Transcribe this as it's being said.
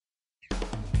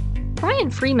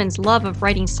Brian Freeman's love of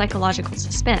writing psychological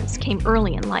suspense came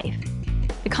early in life.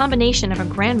 The combination of a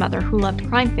grandmother who loved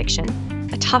crime fiction,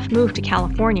 a tough move to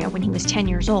California when he was 10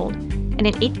 years old, and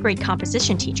an 8th grade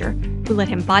composition teacher who let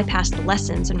him bypass the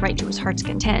lessons and write to his heart's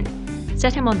content,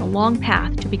 set him on the long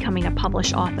path to becoming a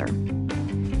published author.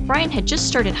 Brian had just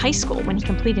started high school when he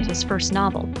completed his first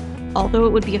novel, although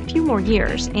it would be a few more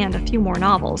years and a few more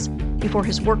novels before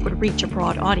his work would reach a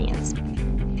broad audience.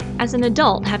 As an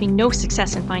adult, having no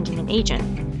success in finding an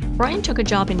agent, Brian took a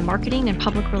job in marketing and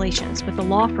public relations with the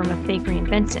law firm of Fakery and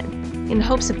Benson in the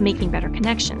hopes of making better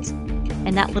connections,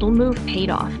 and that little move paid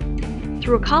off.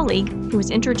 Through a colleague, he was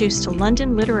introduced to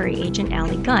London literary agent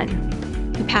Allie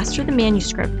Gunn. He passed her the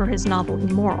manuscript for his novel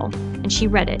Immoral, and she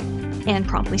read it, and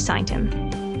promptly signed him.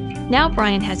 Now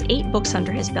Brian has 8 books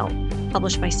under his belt,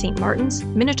 published by St. Martin's,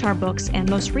 Minotaur Books, and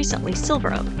most recently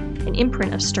Silver Oak, an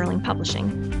imprint of Sterling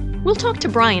Publishing. We'll talk to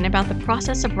Brian about the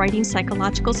process of writing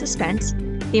psychological suspense,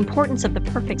 the importance of the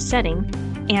perfect setting,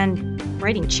 and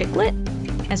writing chick lit,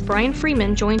 as Brian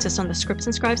Freeman joins us on the Scripts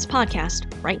and Scribes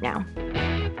podcast right now.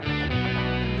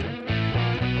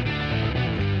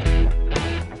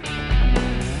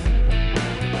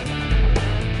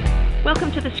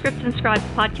 Welcome to the Scripts and Scribes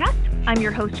podcast. I'm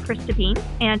your host, Krista Bean,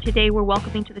 and today we're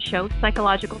welcoming to the show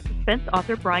psychological suspense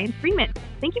author Brian Freeman.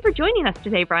 Thank you for joining us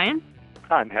today, Brian.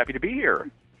 I'm happy to be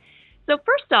here. So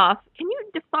first off, can you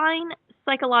define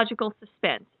psychological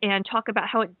suspense and talk about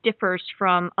how it differs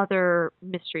from other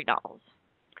mystery novels?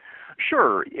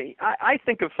 Sure. I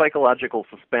think of psychological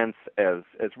suspense as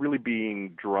really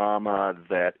being drama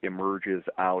that emerges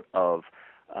out of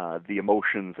the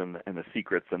emotions and the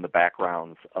secrets and the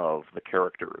backgrounds of the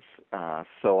characters.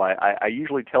 So I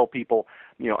usually tell people,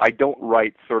 I don't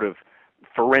write sort of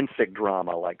forensic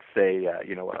drama like, say,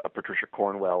 a Patricia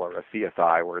Cornwell or a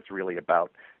CSI, where it's really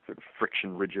about sort of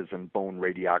friction ridges and bone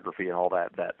radiography and all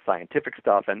that scientific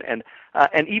stuff. And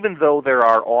even though there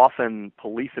are often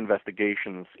police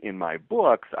investigations in my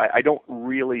books, I don't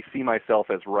really see myself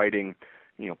as writing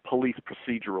police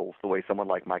procedurals the way someone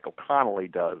like Michael Connelly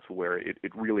does, where it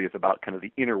really is about kind of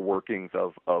the inner workings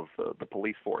of the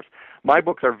police force. My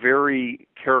books are very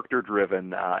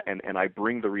character-driven, and I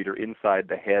bring the reader inside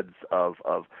the heads of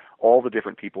all the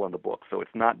different people in the book. So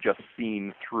it's not just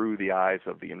seen through the eyes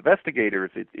of the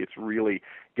investigators. It's really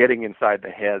getting inside the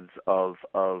heads of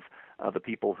the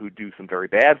people who do some very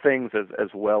bad things, as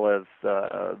well as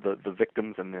the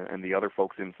victims and the other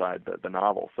folks inside the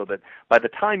novel, so that by the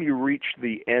time you reach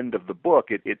the end of the book,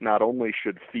 it not only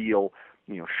should feel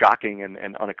shocking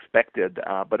and unexpected,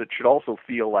 but it should also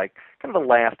feel like kind of the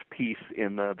last piece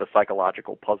in the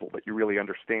psychological puzzle, that you really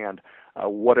understand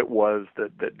what it was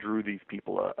that drew these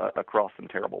people across some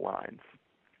terrible lines.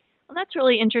 Well, that's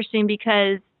really interesting,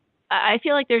 because I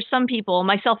feel like there's some people,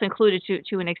 myself included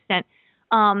to an extent,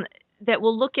 that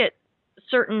will look at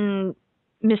certain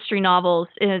mystery novels.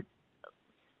 Let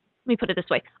me put it this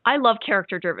way. I love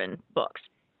character-driven books.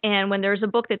 And when there's a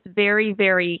book that's very,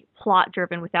 very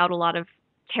plot-driven without a lot of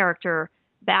character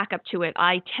backup to it,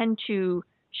 I tend to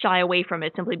shy away from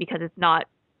it simply because it's not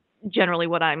generally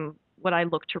what I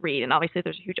look to read. And obviously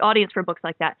there's a huge audience for books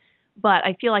like that. But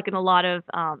I feel like in a lot of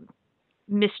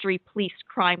mystery, police,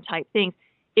 crime type things,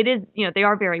 it is, they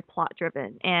are very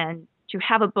plot-driven. And to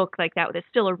have a book like that that's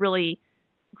still a really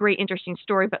great, interesting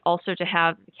story, but also to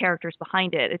have the characters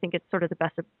behind it, I think it's sort of the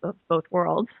best of both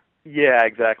worlds. Yeah,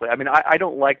 exactly. I mean, I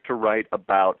don't like to write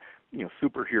about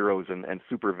superheroes and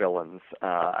supervillains.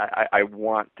 I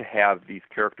want to have these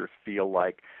characters feel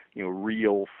like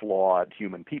real, flawed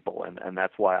human people, and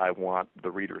that's why I want the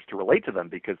readers to relate to them,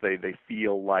 because they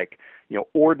feel like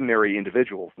ordinary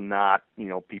individuals, not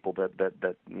people that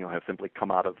have simply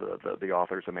come out of the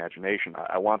author's imagination.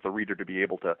 I want the reader to be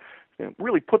able to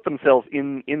really put themselves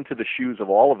into the shoes of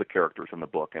all of the characters in the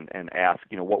book and ask,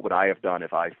 what would I have done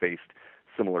if I faced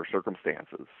similar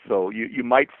circumstances. So you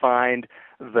might find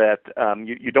that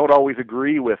you don't always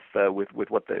agree with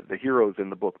what the heroes in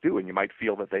the book do, and you might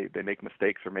feel that they make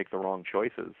mistakes or make the wrong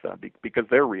choices because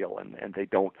they're real and they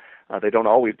don't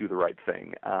always do the right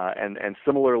thing. And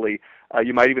similarly,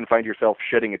 you might even find yourself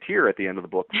shedding a tear at the end of the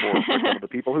book for some of the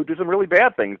people who do some really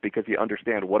bad things, because you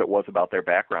understand what it was about their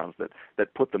backgrounds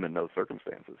that put them in those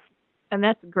circumstances. And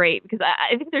that's great, because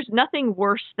I think there's nothing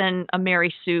worse than a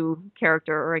Mary Sue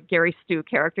character or a Gary Stu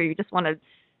character. You just want to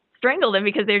strangle them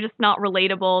because they're just not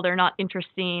relatable. They're not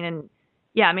interesting. And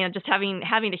yeah, I mean, just having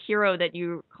a hero that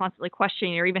you constantly question,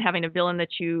 or even having a villain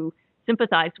that you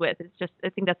sympathize with, I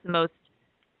think that's the most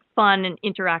fun and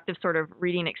interactive sort of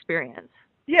reading experience.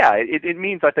 Yeah, it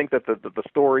means, I think, that the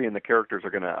story and the characters are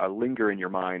going to linger in your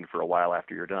mind for a while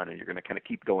after you're done, and you're going to kind of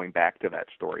keep going back to that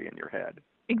story in your head.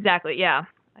 Exactly, yeah.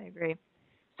 I agree. great.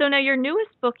 So now your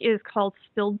newest book is called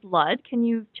Spilled Blood. Can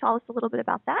you tell us a little bit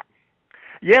about that?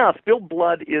 Yeah, Spilled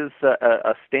Blood is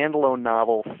a standalone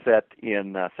novel set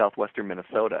in southwestern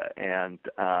Minnesota, and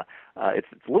it's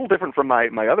a little different from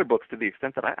my other books to the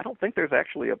extent that I don't think there's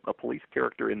actually a police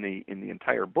character in the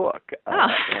entire book.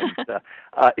 And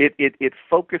it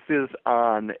focuses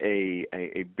on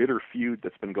a bitter feud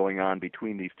that's been going on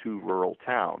between these two rural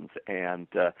towns, and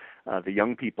the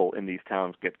young people in these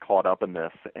towns get caught up in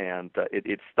this, and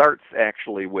it starts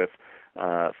actually with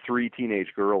three teenage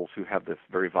girls who have this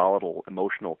very volatile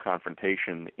emotional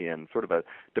confrontation in sort of a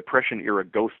Depression-era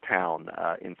ghost town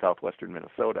in southwestern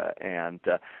Minnesota. And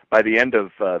by the end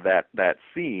of that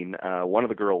scene, one of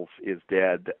the girls is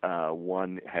dead,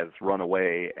 one has run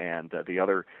away, and the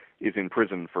other is in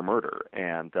prison for murder.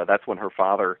 And that's when her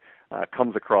father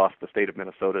comes across the state of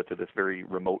Minnesota to this very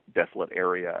remote, desolate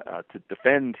area to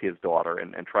defend his daughter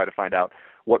and try to find out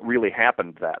what really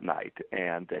happened that night.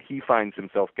 And he finds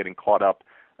himself getting caught up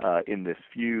in this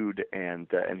feud, and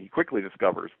he quickly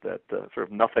discovers that sort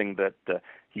of nothing that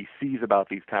he sees about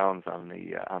these towns on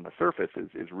the surface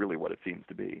is really what it seems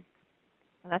to be.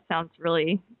 That sounds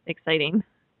really exciting.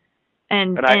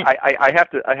 And I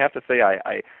have to say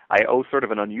I owe sort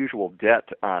of an unusual debt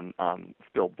on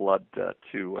Spilled Blood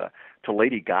to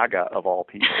Lady Gaga of all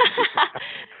people.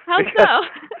 How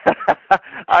so?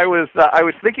 I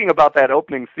was thinking about that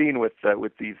opening scene with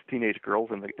these teenage girls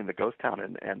in the ghost town,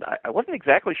 and I wasn't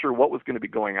exactly sure what was going to be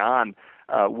going on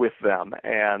with them,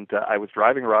 and I was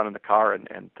driving around in the car, and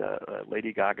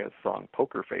Lady Gaga's song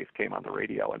 "Poker Face" came on the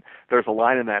radio, and there's a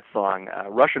line in that song,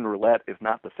 "Russian roulette is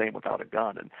not the same without a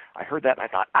gun," and I heard that and I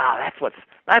thought,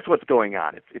 that's what's going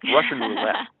on. It's Russian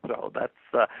roulette. So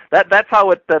that's how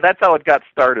it got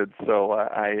started. So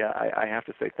I have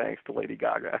to say thanks to Lady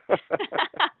Gaga.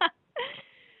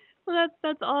 Well,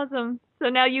 that's awesome. So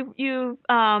now you've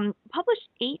published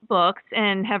 8 books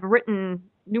and have written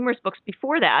numerous books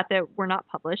before that were not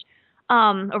published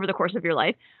over the course of your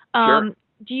life. Sure.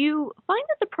 Do you find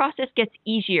that the process gets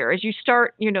easier as you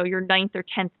start, your 9th or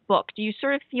 10th book? Do you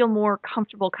sort of feel more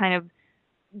comfortable kind of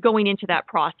going into that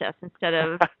process instead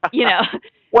of,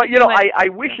 Well, I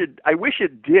wish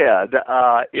it did.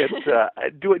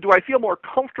 Do I feel more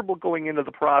comfortable going into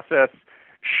the process?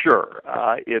 Sure.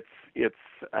 I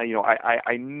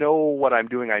know what I'm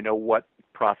doing. I know what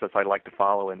process I like to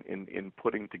follow in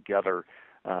putting together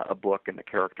a book and the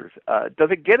characters.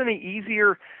 Does it get any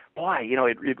easier? Boy,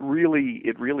 it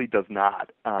really does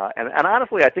not. And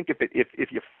honestly, I think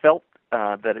if you felt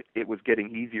that it was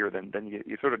getting easier, then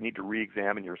you sort of need to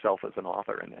re-examine yourself as an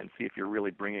author and see if you're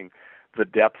really bringing the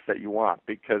depth that you want,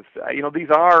 because these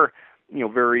are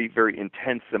very, very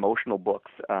intense emotional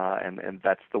books, and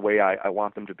that's the way I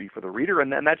want them to be for the reader,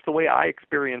 and that's the way I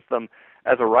experience them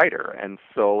as a writer. And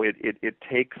so it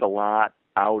takes a lot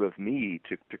out of me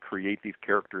to create these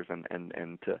characters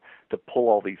and to pull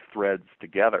all these threads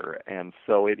together. And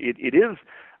so it is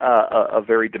a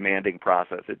very demanding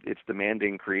process. It's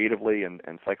demanding creatively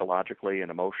and psychologically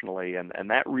and emotionally, and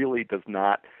that really does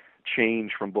not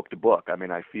change from book to book. I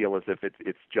mean, I feel as if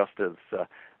it's just as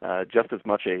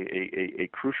much a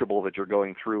crucible that you're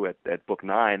going through at book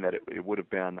 9 that it would have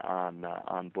been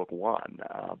on book 1.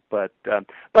 But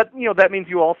that means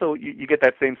you also you get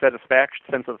that same sense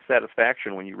of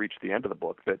satisfaction when you reach the end of the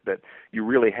book, that you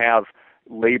really have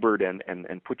labored and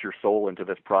put your soul into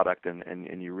this product,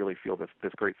 and you really feel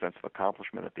this great sense of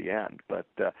accomplishment at the end. But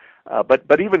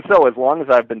even so, as long as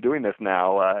I've been doing this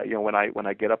now, when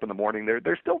I get up in the morning,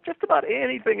 there's still just about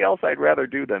anything else I'd rather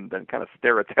do than kind of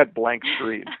stare at that blank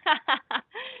screen.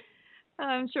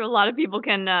 I'm sure a lot of people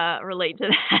can relate to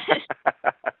that.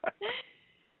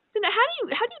 So now,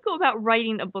 how do you go about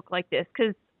writing a book like this?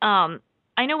 Because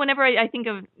I know whenever I think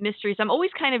of mysteries, I'm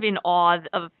always kind of in awe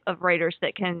of writers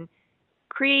that can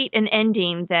create an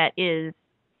ending that is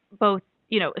both,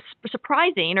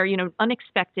 surprising or,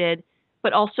 unexpected,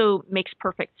 but also makes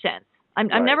perfect sense. I'm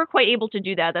Right. never quite able to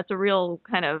do that. That's a real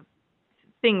kind of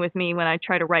thing with me when I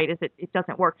try to write, is it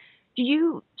doesn't work. Do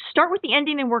you start with the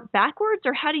ending and work backwards,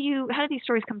 or how do these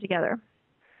stories come together?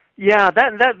 Yeah,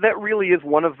 that really is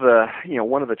one of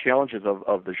the challenges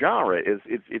of the genre. Is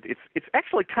it's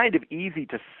actually kind of easy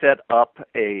to set up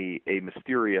a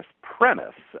mysterious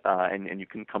premise, and you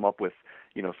can come up with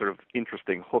sort of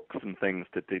interesting hooks and things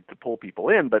to pull people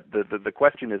in. But the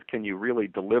question is, can you really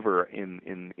deliver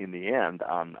in the end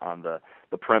on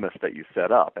the premise that you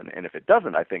set up? And if it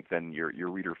doesn't, I think then your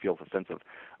reader feels a sense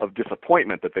of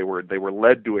disappointment that they were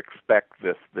led to expect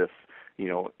this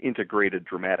integrated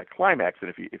dramatic climax. And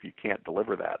if you can't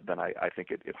deliver that, then I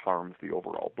think it harms the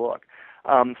overall book.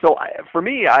 For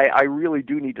me, I really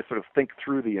do need to sort of think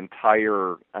through the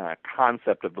entire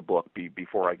concept of the book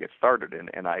before I get started,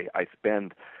 and I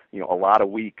spend a lot of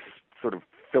weeks sort of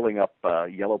filling up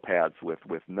yellow pads with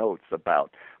notes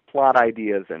about plot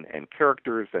ideas and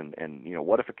characters and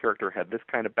what if a character had this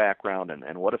kind of background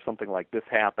and what if something like this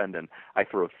happened, and I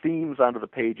throw themes onto the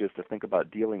pages to think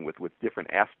about dealing with different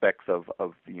aspects of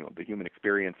the human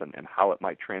experience and how it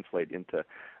might translate into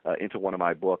one of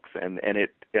my books, and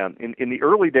it in the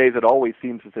early days it always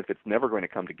seems as if it's never going to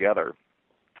come together,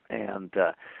 and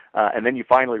then you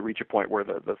finally reach a point where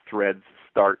the threads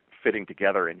start fitting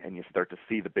together, and you start to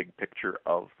see the big picture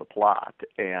of the plot.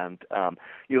 And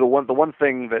the one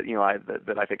thing that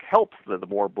that I think helps the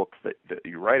more books that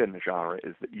you write in the genre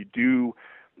is that you do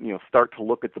start to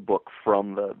look at the book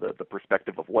from the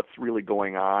perspective of what's really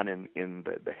going on in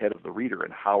the head of the reader,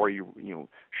 and how are you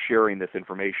sharing this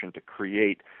information to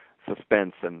create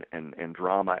suspense and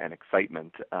drama and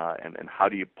excitement, and how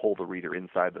do you pull the reader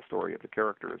inside the story of the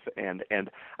characters. And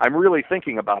I'm really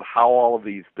thinking about how all of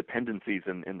these dependencies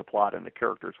in the plot and the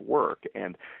characters work,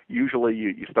 and usually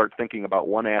you start thinking about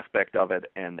one aspect of it,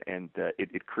 and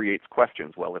it creates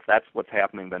questions. Well, if that's what's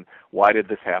happening, then why did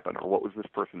this happen, or what was this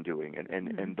person doing?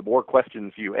 And the more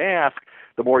questions you ask,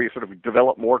 the more you sort of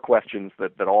develop more questions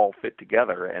that all fit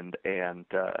together, and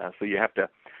so you have to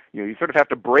you sort of have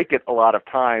to break it a lot of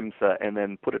times and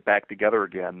then put it back together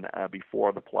again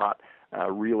before the plot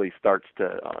really starts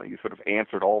to you sort of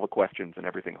answered all the questions and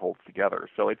everything holds together.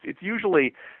 So it's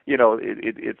usually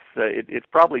it's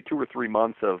probably 2 or 3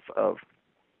 months of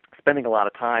spending a lot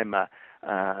of time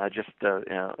just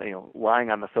lying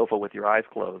on the sofa with your eyes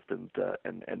closed and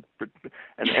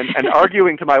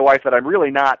arguing to my wife that I'm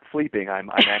really not sleeping. I'm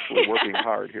actually working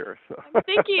hard here. So I'm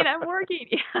thinking I'm working.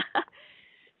 Yeah.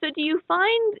 So do you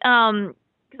find,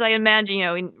 because I imagine,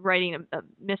 in writing a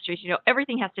mysteries,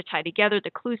 everything has to tie together, the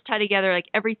clues tie together, like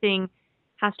everything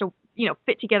has to,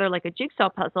 fit together like a jigsaw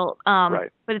puzzle.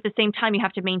 Right. But at the same time, you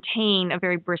have to maintain a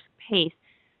very brisk pace.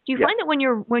 Do you find that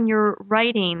when you're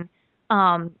writing,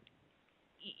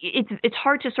 it's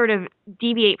hard to sort of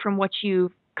deviate from what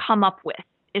you've come up with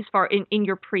as far in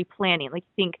your pre-planning? Like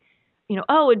you think,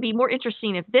 it'd be more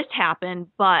interesting if this happened,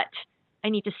 but I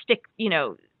need to stick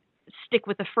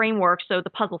with the framework so the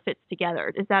puzzle fits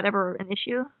together. Is that ever an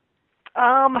issue?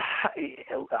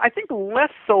 I think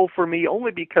less so for me,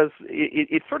 only because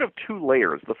it's sort of 2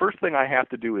 layers. The first thing I have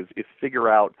to do is figure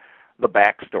out the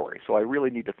backstory. So I really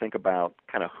need to think about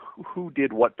kind of who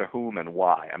did what to whom and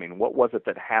why. I mean, what was it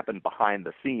that happened behind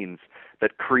the scenes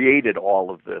that created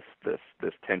all of this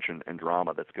tension and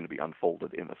drama that's going to be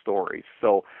unfolded in the story.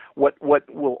 So what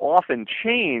will often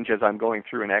change as I'm going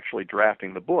through and actually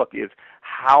drafting the book is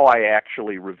how I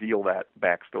actually reveal that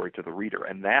backstory to the reader,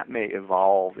 and that may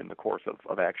evolve in the course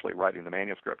of actually writing the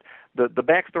manuscript. The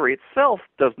backstory itself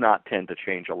does not tend to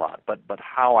change a lot, but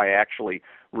how I actually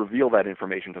reveal that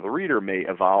information to the reader may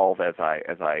evolve as I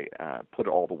put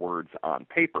all the words on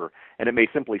paper, and it may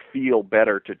simply feel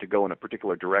better to go in a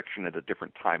particular direction at a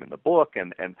different time in the book,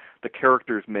 and the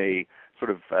characters may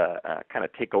sort of kind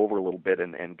of take over a little bit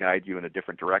and guide you in a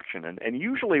different direction. And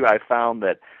usually I found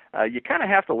that you kind of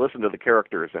have to listen to the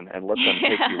characters and let them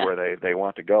take you where they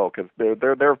want to go, because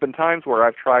there have been times where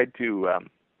I've tried to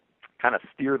kind of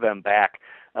steer them back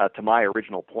to my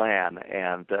original plan,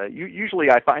 and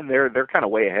usually I find they're kind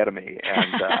of way ahead of me,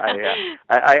 and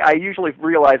I usually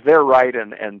realize they're right,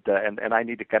 and I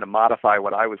need to kind of modify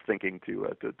what I was thinking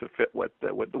to fit what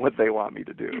they want me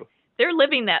to do. They're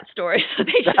living that story, so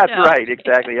they should That's know. right,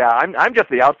 exactly. Yeah, I'm just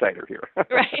the outsider here.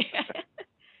 Right.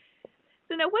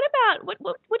 So now, what about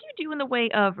what do you do in the way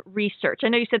of research? I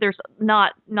know you said there's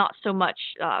not so much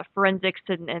forensics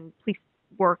and police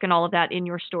work and all of that in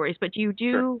your stories, but do you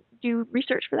do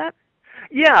research for that?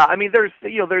 Yeah, I mean,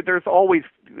 there's always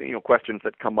questions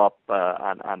that come up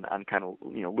on kind of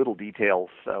little details,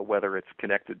 whether it's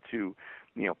connected to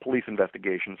police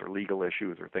investigations or legal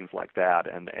issues or things like that.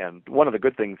 And one of the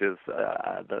good things is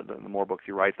the more books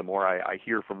you write, the more I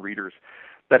hear from readers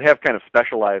that have kind of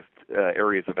specialized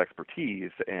areas of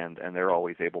expertise, and they're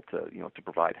always able to to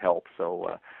provide help.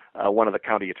 So one of the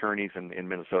county attorneys in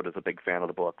Minnesota is a big fan of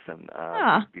the books, and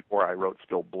before I wrote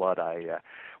Spilled Blood, I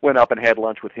went up and had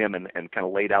lunch with him and kind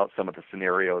of laid out some of the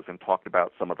scenarios and talked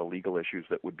about some of the legal issues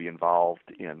that would be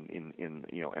involved in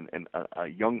a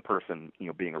young person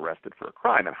being arrested for a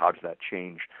crime, and how does that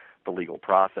change the legal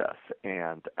process.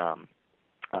 And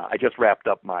I just wrapped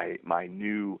up my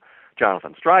new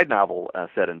Jonathan Stride novel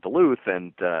set in Duluth,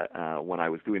 and when I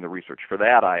was doing the research for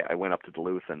that, I went up to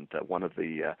Duluth, and one of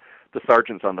the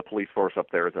sergeants on the police force up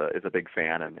there is a big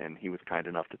fan, and he was kind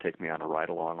enough to take me on a ride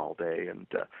along all day and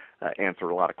answer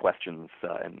a lot of questions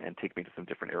and take me to some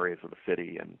different areas of the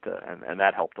city, and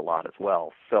that helped a lot as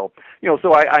well. So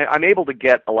I'm able to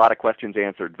get a lot of questions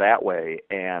answered that way,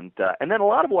 and then a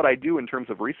lot of what I do in terms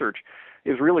of research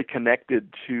is really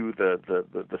connected to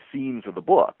the scenes of the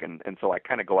book, and so I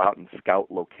kind of go out and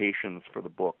scout locations for the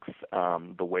books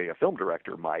the way a film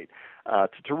director might,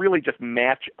 to really just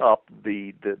match up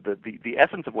the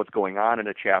essence of what's going on in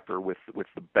a chapter with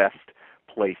the best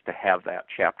place to have that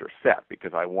chapter set,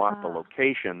 because I want the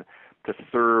location to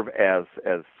serve as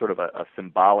sort of a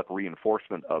symbolic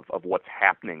reinforcement of what's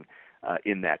happening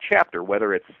in that chapter,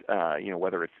 whether it's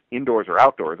indoors or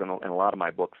outdoors, and a lot of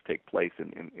my books take place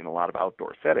in a lot of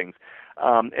outdoor settings,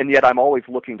 and yet I'm always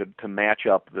looking to match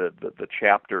up the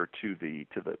chapter to the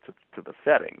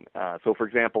setting. So, for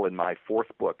example, in my fourth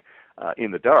book,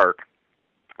 In the Dark,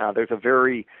 there's a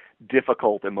very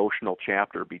difficult emotional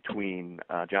chapter between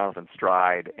Jonathan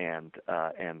Stride and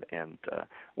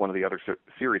one of the other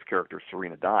series characters,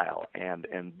 Serena Dial, and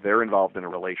they're involved in a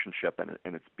relationship,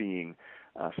 and it's being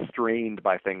strained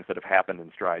by things that have happened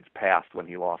in Stride's past when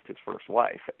he lost his first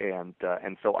wife, and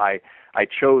so I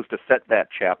chose to set that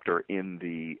chapter in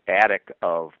the attic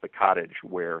of the cottage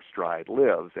where Stride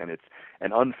lives, and it's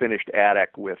an unfinished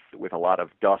attic with a lot of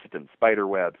dust and spider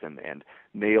webs and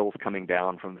nails coming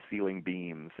down from the ceiling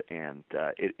beams, and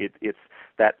it's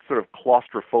that sort of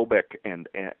claustrophobic and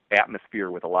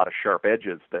atmosphere with a lot of sharp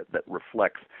edges that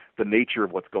reflects the nature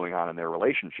of what's going on in their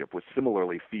relationship, which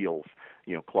similarly feels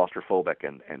claustrophobic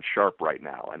and sharp right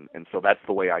now, and so that's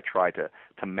the way I try to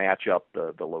match up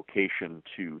the location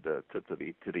to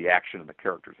the action and the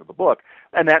characters of the book,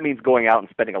 and that means going out and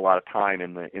spending a lot of time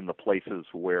in the places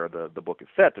where the book is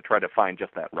set to try to find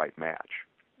just that right match.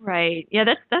 Right. Yeah,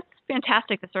 that's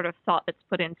fantastic. The sort of thought that's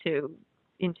put into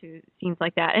scenes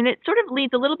like that, and it sort of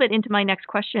leads a little bit into my next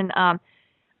question.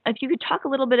 If you could talk a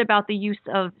little bit about the use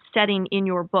of setting in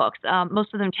your books.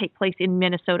 Most of them take place in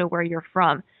Minnesota, where you're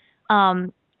from.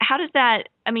 How does that?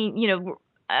 I mean,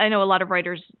 I know a lot of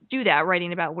writers do that,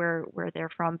 writing about where they're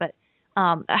from. But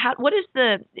what is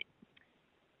the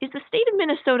state of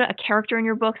Minnesota a character in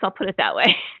your books? I'll put it that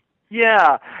way.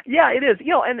 Yeah, it is.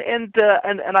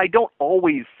 And I don't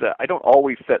always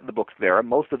set the books there.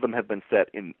 Most of them have been set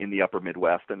in the upper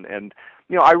Midwest, and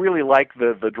I really like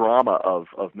the drama of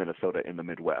Minnesota in the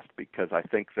Midwest, because I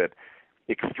think that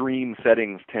extreme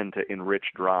settings tend to enrich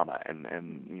drama, and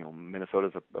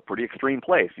Minnesota's a pretty extreme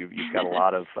place. You've got a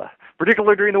lot of,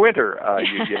 particularly during the winter,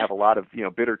 you have a lot of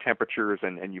bitter temperatures,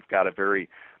 and you've got a very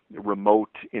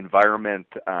remote environment.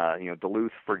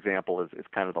 Duluth, for example, is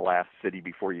kind of the last city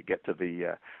before you get to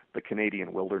the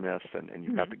Canadian wilderness, and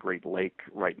you've got the Great Lake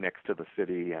right next to the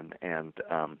city, and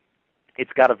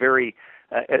it's got a very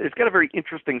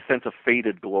interesting sense of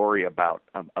faded glory about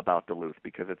Duluth,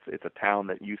 because it's a town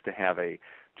that used to have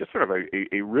just sort of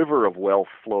a river of wealth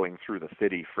flowing through the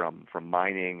city from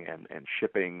mining and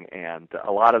shipping, and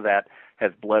a lot of that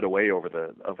has bled away over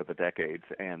the decades,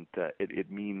 and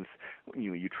it means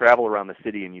you travel around the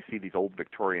city and you see these old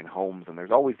Victorian homes, and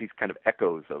there's always these kind of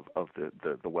echoes of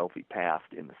the wealthy past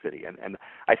in the city, and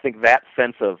I think that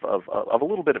sense of a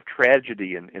little bit of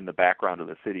tragedy in the background of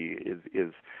the city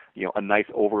is a nice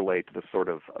overlay to the sort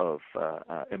of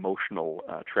emotional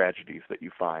tragedies that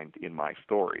you find in my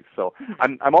stories. So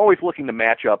I'm always looking to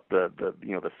match up the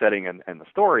setting and the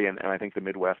story, and I think the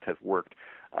Midwest has worked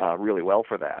really well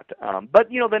for that. But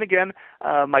then again,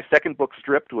 my second book,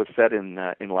 Stripped, was set in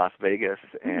Las Vegas,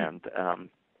 and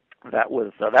that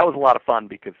was a lot of fun,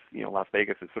 because Las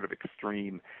Vegas is sort of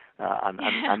extreme on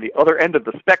the other end of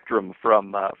the spectrum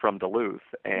from Duluth,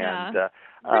 and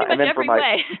pretty much and then every for my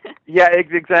way. yeah,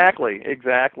 exactly.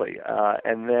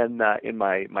 And then in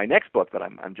my next book that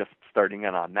I'm just starting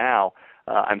in on now,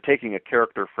 I'm taking a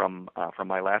character from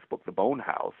my last book, The Bone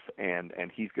House, and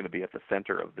he's going to be at the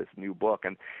center of this new book,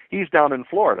 and he's down in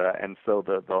Florida, and so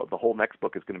the whole next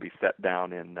book is going to be set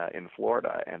down in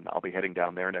Florida, and I'll be heading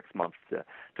down there next month to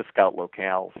scout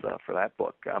locales for that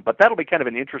book. But that'll be kind of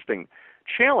an interesting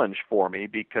challenge for me,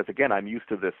 because again, I'm used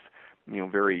to this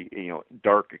very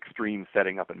dark, extreme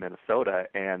setting up in Minnesota,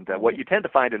 and what you tend to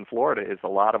find in Florida is a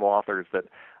lot of authors that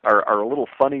are a little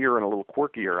funnier and a little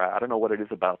quirkier. I don't know what it is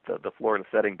about the Florida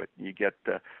setting, but you get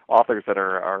authors that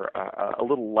are a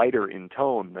little lighter in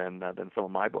tone than some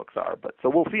of my books are. But so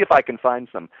we'll see if I can find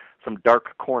some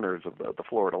dark corners of the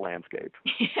Florida landscape.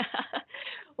 Yeah.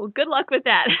 Well, good luck with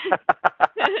that.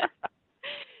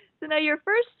 So now your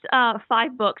first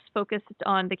 5 books focused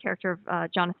on the character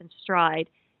of Jonathan Stride,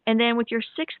 and then with your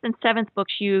sixth and seventh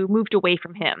books, you moved away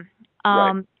from him.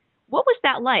 Right. What was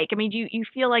that like? I mean, do you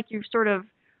feel like you're sort of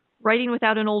writing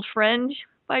without an old friend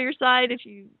by your side? If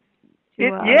you to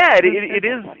Yeah,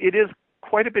 it is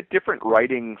quite a bit different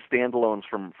writing standalones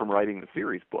from writing the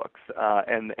series books.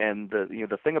 And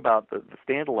the thing about the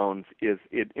standalones is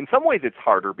in some ways it's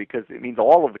harder because it means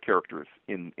all of the characters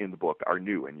in the book are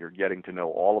new and you're getting to know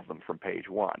all of them from page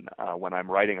one. When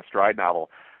I'm writing a Stride novel,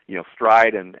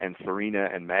 Stride and Serena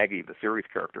and Maggie, the series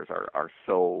characters, are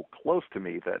so close to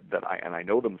me that I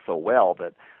know them so well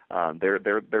that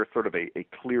they're sort of a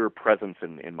clear presence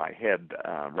in my head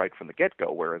right from the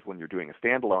get-go. Whereas when you're doing a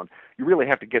standalone, you really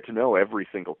have to get to know every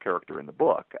single character in the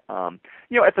book.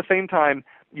 At the same time,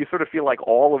 you sort of feel like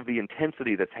all of the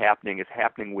intensity that's happening is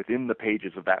happening within the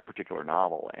pages of that particular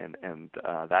novel, and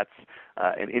that's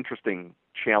an interesting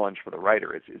challenge for the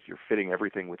writer is you're fitting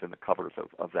everything within the covers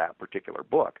of that particular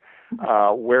book.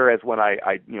 Whereas when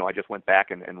I just went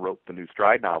back and wrote the new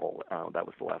Stride novel, that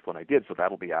was the last one I did, so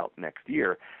that'll be out next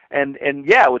year. And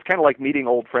yeah, it was kind of like meeting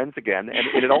old friends again,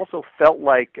 and it also felt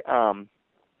like I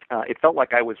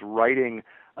was writing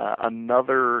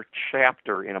another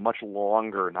chapter in a much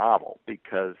longer novel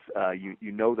because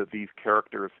you know that these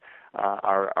characters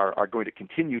are going to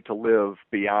continue to live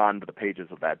beyond the pages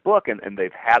of that book, and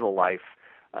they've had a life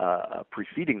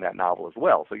preceding that novel as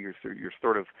well. So you're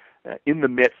sort of in the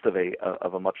midst of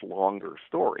a much longer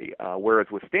story. Whereas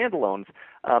with standalones,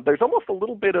 there's almost a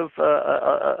little bit of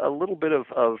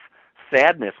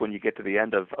sadness when you get to the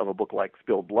end of a book like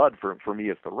Spilled Blood for me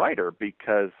as the writer,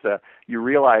 because you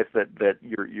realize that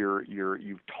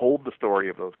you've told the story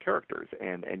of those characters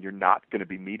and you're not going to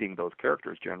be meeting those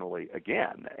characters generally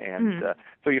again, and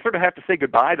so you sort of have to say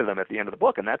goodbye to them at the end of the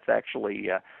book, and that's actually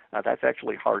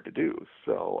hard to do.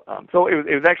 So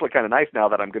it was actually kind of nice now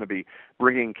that I'm going to be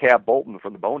bringing Cab Bolton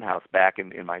from the Bone House back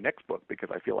in my next book, because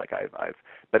I feel like I've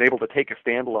been able to take a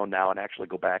standalone now and actually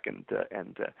go back and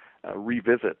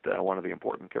revisit one of the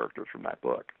important characters from that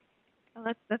book. Oh,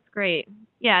 that's great.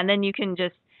 Yeah, and then you can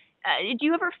just. Do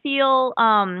you ever feel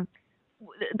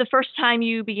the first time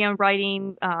you began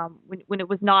writing, when it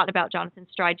was not about Jonathan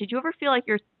Stride? Did you ever feel like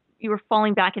you were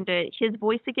falling back into his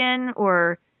voice again,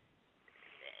 or?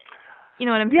 You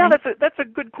know what I'm saying? Yeah, that's a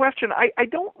good question. I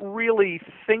don't really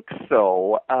think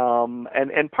so,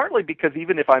 and partly because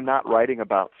even if I'm not writing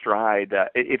about Stride,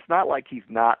 it's not like he's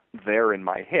not there in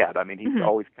my head. I mean, he's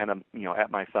always kind of at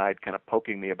my side, kind of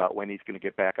poking me about when he's going to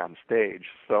get back on stage.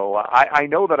 So I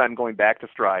know that I'm going back to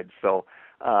Stride. So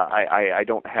I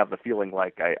don't have the feeling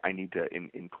like I need to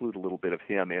include a little bit of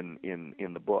him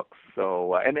in the books.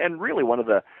 So and really one of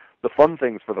the fun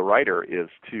things for the writer is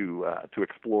to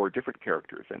explore different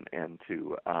characters and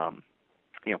to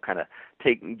kind of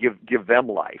give them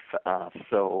life.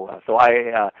 So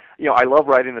I love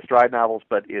writing the Stride novels,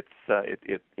 but it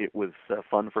was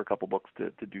fun for a couple books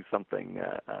to do something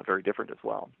very different as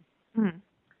well.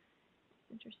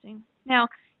 Interesting. Now,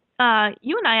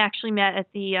 you and I actually met at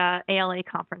the ALA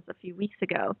conference a few weeks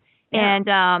ago,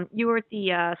 and you were at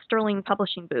the Sterling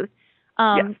Publishing booth.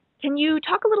 Yes. Can you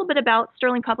talk a little bit about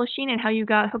Sterling Publishing and how you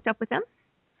got hooked up with them?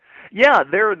 Yeah,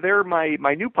 they're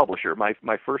my new publisher.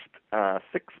 My first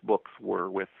 6 books were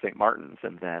with St. Martin's,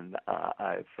 and then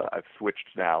I've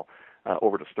switched now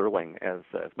over to Sterling as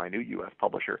my new U.S.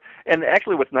 publisher. And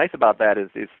actually, what's nice about that is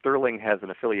Sterling has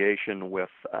an affiliation with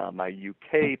my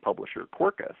U.K. publisher,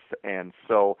 Quercus, and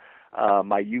so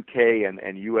my UK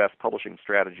and U.S. publishing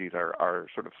strategies are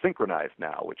sort of synchronized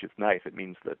now, which is nice. It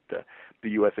means that the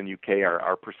U.S. and UK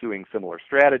are pursuing similar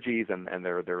strategies, and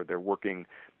they're working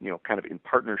kind of in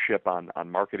partnership on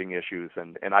marketing issues,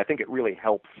 and I think it really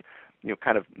helps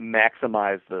kind of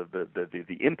maximize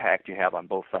the impact you have on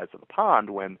both sides of the pond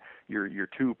when your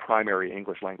two primary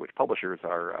English language publishers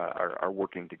are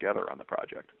working together on the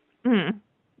project.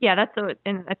 Yeah,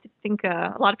 and I think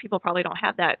a lot of people probably don't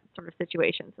have that sort of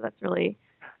situation, so that's really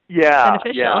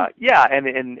beneficial. Yeah, and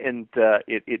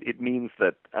it means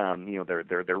that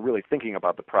they're really thinking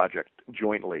about the project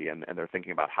jointly, and they're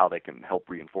thinking about how they can help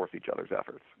reinforce each other's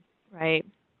efforts. Right.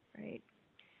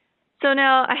 So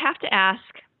now I have to ask,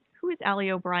 who is Allie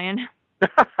O'Brien?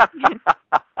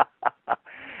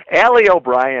 Allie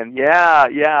O'Brien,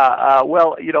 yeah.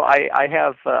 Well, I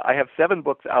have 7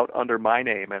 books out under my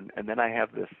name, and then I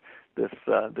have this this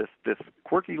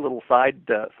quirky little side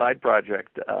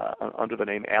project under the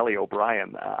name Allie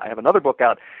O'Brien. I have another book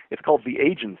out. It's called The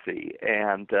Agency,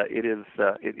 and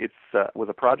it was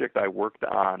a project I worked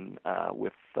on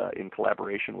in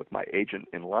collaboration with my agent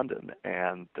in London.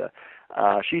 And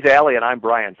she's Allie and I'm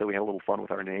Brian, so we had a little fun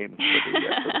with our names for the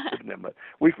pseudonym. But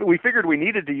we figured we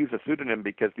needed to use a pseudonym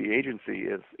because The Agency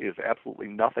is absolutely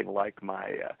nothing like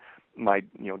my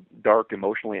dark,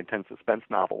 emotionally intense suspense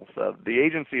novels. The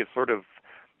Agency is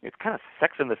it's kind of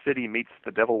Sex and the City meets The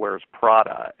Devil Wears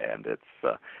Prada, and it's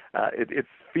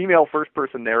female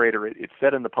first-person narrator. It's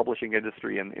set in the publishing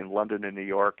industry in London and New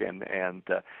York, and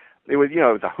it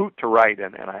was a hoot to write,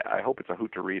 and I hope it's a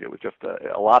hoot to read. It was just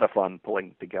a lot of fun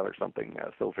pulling together something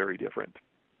so very different.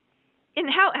 And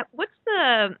how is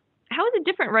it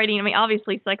different writing? I mean,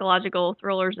 obviously, psychological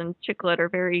thrillers and chick lit are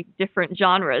very different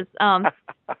genres.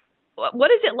 What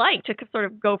is it like to sort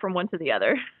of go from one to the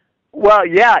other? Well,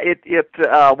 yeah, it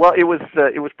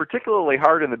was particularly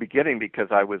hard in the beginning because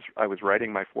I was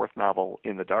writing my fourth novel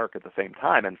in the dark at the same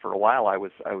time, and for a while I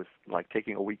was like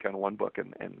taking a week on one book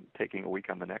and taking a week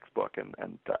on the next book, and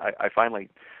I finally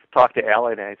talked to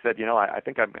Allie and I said, I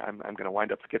think I'm going to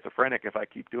wind up schizophrenic if I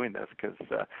keep doing this, because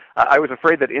I was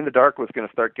afraid that In the Dark was going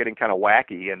to start getting kind of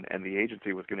wacky, and The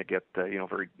Agency was going to get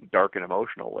very dark and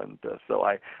emotional, and so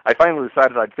I finally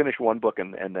decided I'd finish one book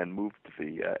and then move to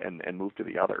the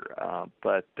other.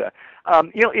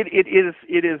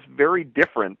 It is very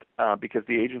different because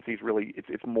The Agency is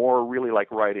it's more really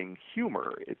like writing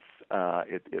humor. It's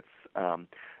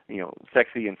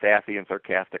sexy and sassy and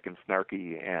sarcastic and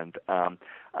snarky, and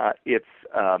it's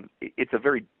a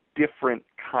very different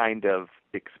kind of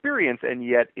experience, and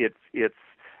yet it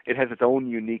has its own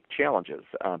unique challenges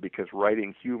because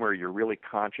writing humor, you're really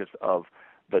conscious of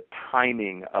the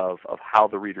timing of how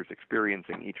the reader's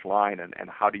experiencing each line, and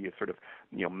how do you sort of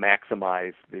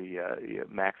maximize the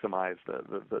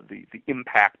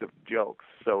impact of jokes.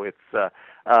 So it's a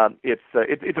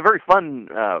very fun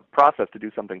process to do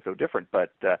something so different,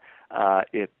 but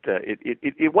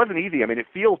it wasn't easy. I mean, it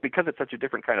feels, because it's such a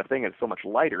different kind of thing and it's so much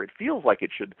lighter, it feels like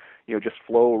it should just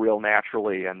flow real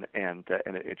naturally, and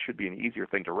it should be an easier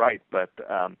thing to write. But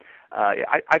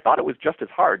I thought it was just as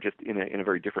hard, just in a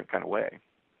very different kind of way.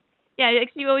 Yeah,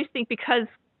 you always think, because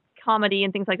comedy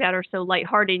and things like that are so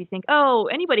lighthearted, you think, oh,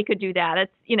 anybody could do that.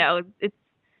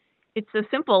 It's so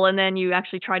simple, and then you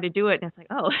actually try to do it, and it's like,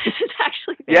 oh, this is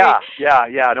actually very... Yeah.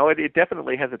 No, it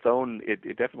definitely has its own.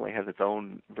 It definitely has its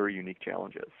own very unique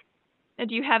challenges. And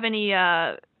do you have any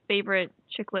favorite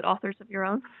chick lit authors of your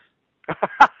own?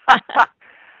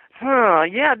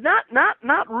 Yeah,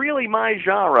 not really my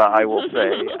genre, I will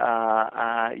say.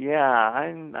 I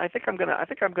think I'm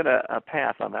gonna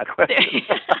pass on that question.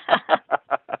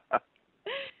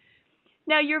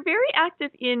 Now, you're very active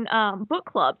in book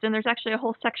clubs, and there's actually a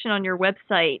whole section on your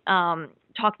website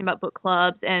talking about book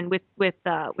clubs, and with which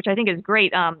I think is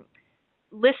great,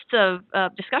 lists of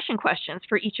discussion questions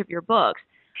for each of your books.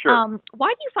 Sure. Why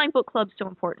do you find book clubs so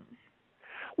important?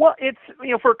 Well, it's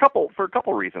for a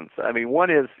couple reasons. I mean,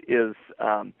 one is it's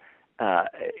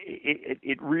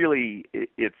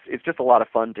just a lot of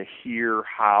fun to hear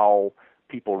how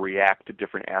people react to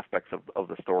different aspects of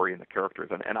the story and the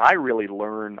characters, and I really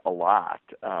learn a lot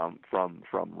from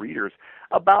readers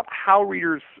about how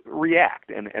readers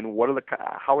react, and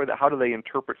how do they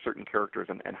interpret certain characters,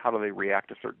 and how do they react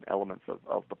to certain elements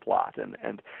of the plot,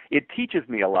 and it teaches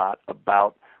me a lot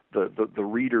about the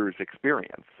reader's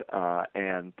experience,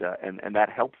 and that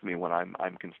helps me when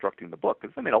I'm constructing the book.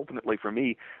 Because I mean, ultimately for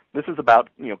me, this is about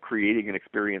creating an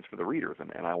experience for the readers,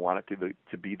 and I want it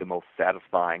to be the most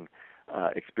satisfying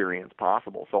experience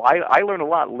possible. So I learn a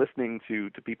lot listening to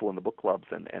people in the book clubs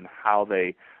and how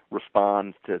they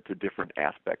respond to different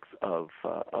aspects of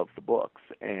the books,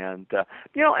 and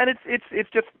and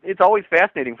it's always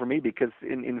fascinating for me because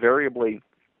invariably,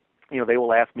 they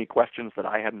will ask me questions that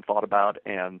I hadn't thought about,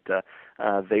 and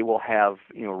they will have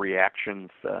reactions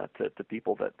to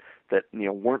people that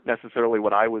weren't necessarily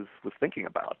what I was thinking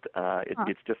about.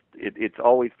 It's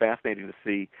always fascinating to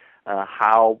see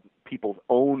how people's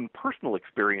own personal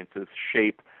experiences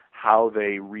shape how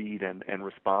they read and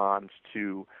respond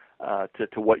to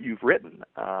what you've written.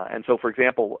 And so, for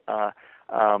example,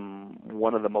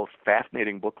 one of the most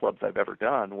fascinating book clubs I've ever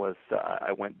done was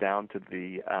I went down to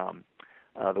the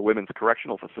Women's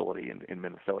Correctional Facility in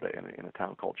Minnesota in a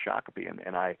town called Shakopee,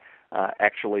 and I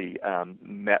actually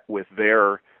met with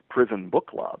their prison book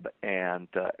club, and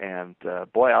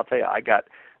boy, I'll tell you, I got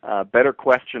better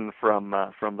questions from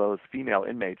those female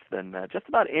inmates than just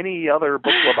about any other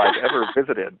book club I've ever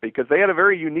visited, because they had a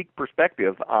very unique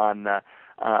perspective on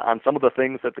some of the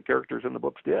things that the characters in the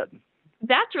books did.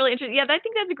 That's really interesting. Yeah, I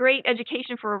think that's a great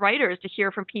education for writers to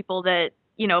hear from people that,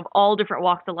 of all different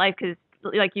walks of life, because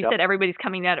like you Yep. said, everybody's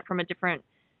coming at it from a different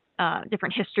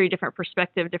history, different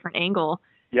perspective, different angle.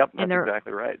 Yep, And that's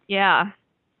exactly right. yeah,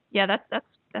 yeah,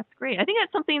 that's great. I think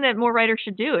that's something that more writers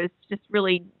should do is just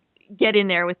really get in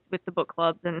there with the book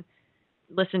clubs and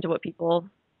listen to what people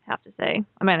have to say.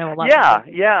 I mean, I know a lot Yeah, of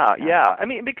people. yeah. I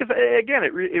mean, because again,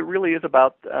 it really is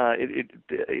about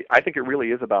I think it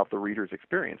really is about the reader's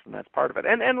experience, and that's part of it.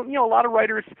 And a lot of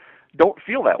writers don't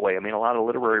feel that way. I mean, a lot of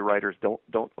literary writers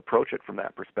don't approach it from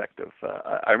that perspective.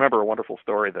 I remember a wonderful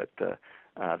story that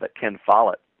Ken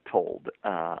Follett told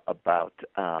about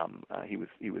he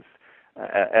was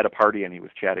at a party, and he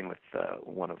was chatting with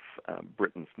one of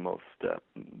Britain's most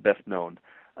best known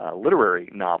literary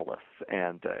novelists,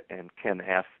 and Ken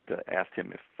asked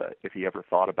him if he ever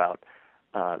thought about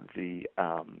the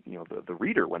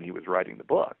reader when he was writing the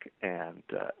book, and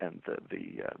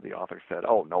the author said,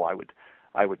 "Oh no,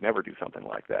 I would never do something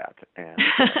like that." And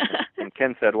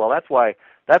Ken said, "Well, that's why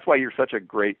you're such a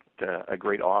great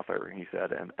author." He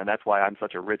said, and that's why I'm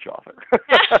such a rich author.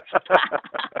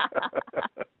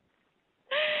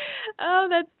 Oh,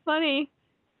 that's funny.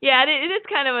 Yeah, it is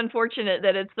kind of unfortunate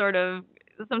that it's sort of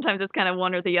sometimes it's kind of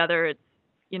one or the other. It's.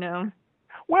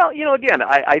 Well, again,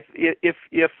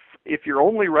 if you're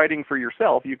only writing for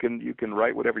yourself, you can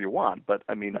write whatever you want. But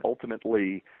I mean,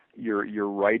 ultimately, you're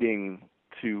writing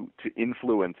to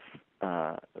influence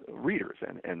readers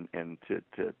and to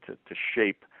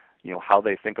shape how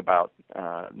they think about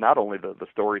not only the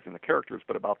stories and the characters,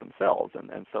 but about themselves.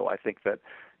 And so I think that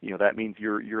that means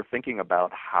you're thinking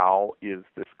about how is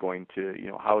this going to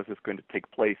take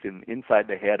place inside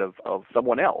the head of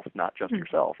someone else, not just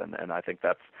yourself. And I think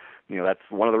that's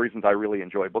one of the reasons I really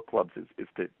enjoy book clubs is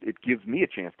that it gives me a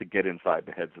chance to get inside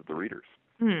the heads of the readers.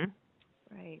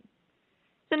 Right.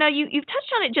 So now you've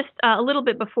touched on it just a little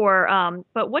bit before,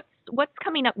 but what's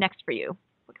coming up next for you?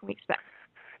 What can we expect?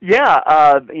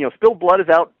 Yeah, Spilled Blood is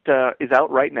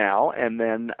out right now, and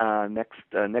then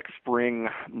next spring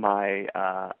my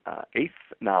eighth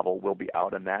novel will be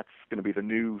out, and that's going to be the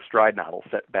new Stride novel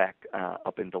set back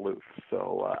up in Duluth.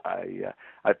 So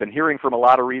I've been hearing from a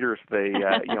lot of readers. They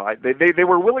they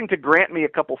were willing to grant me a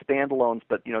couple standalones,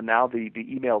 but now the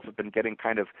emails have been getting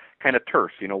kind of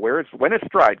terse. When is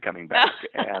Stride coming back?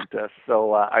 And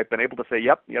so I've been able to say,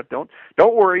 yep,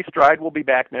 don't worry, Stride will be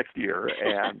back next year,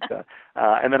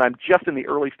 and then I'm just in the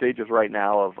early stages right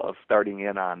now of starting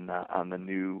in on the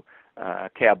new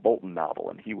Cab Bolton novel,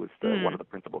 and he was one of the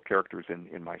principal characters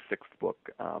in my sixth book,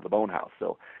 The Bone House.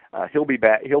 So he'll be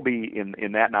back. He'll be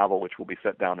in that novel, which will be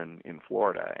set down in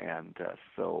Florida, and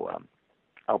so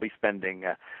I'll be spending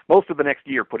most of the next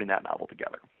year putting that novel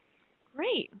together.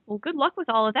 Great. Well, good luck with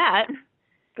all of that.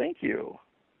 Thank you.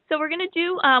 So we're going to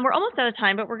do, we're almost out of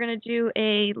time, but we're going to do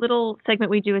a little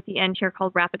segment we do at the end here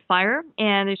called Rapid Fire.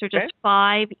 And these are just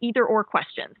 5 either-or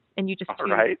questions. And you just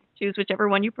choose whichever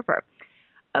one you prefer.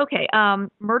 Okay,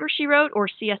 Murder, She Wrote or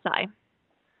CSI?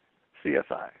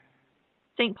 CSI.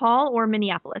 St. Paul or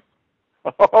Minneapolis?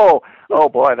 Oh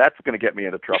boy, that's going to get me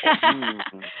into trouble.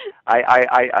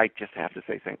 I just have to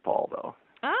say St. Paul, though.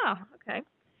 Oh, okay.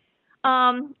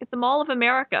 It's the Mall of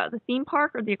America, the theme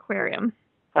park or the aquarium?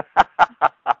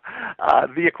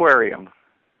 The aquarium.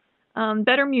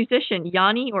 Better musician,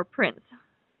 Yanni or Prince?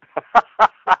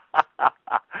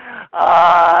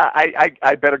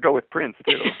 I better go with Prince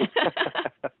too.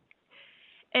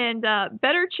 And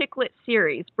better chick lit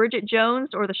series, Bridget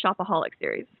Jones or the Shopaholic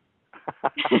series?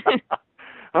 I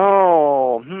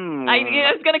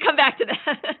was going to come back to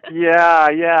that. Yeah.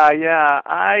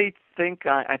 I think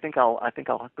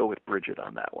I'll go with Bridget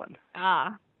on that one.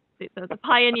 So the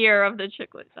pioneer of the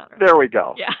chick lit genre. There we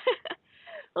go. Yeah.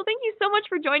 Well, thank you so much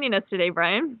for joining us today,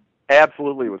 Brian.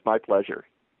 Absolutely, it was my pleasure.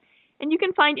 And you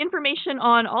can find information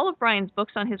on all of Brian's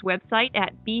books on his website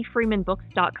at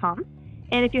bfreemanbooks.com.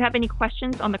 And if you have any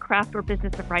questions on the craft or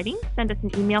business of writing, send us an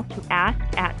email to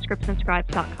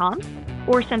ask@scriptsandscribes.com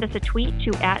or send us a tweet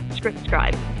to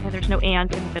 @scriptscribe. There's no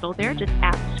and in the middle there, just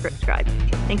 @scriptscribe.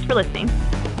 Thanks for listening.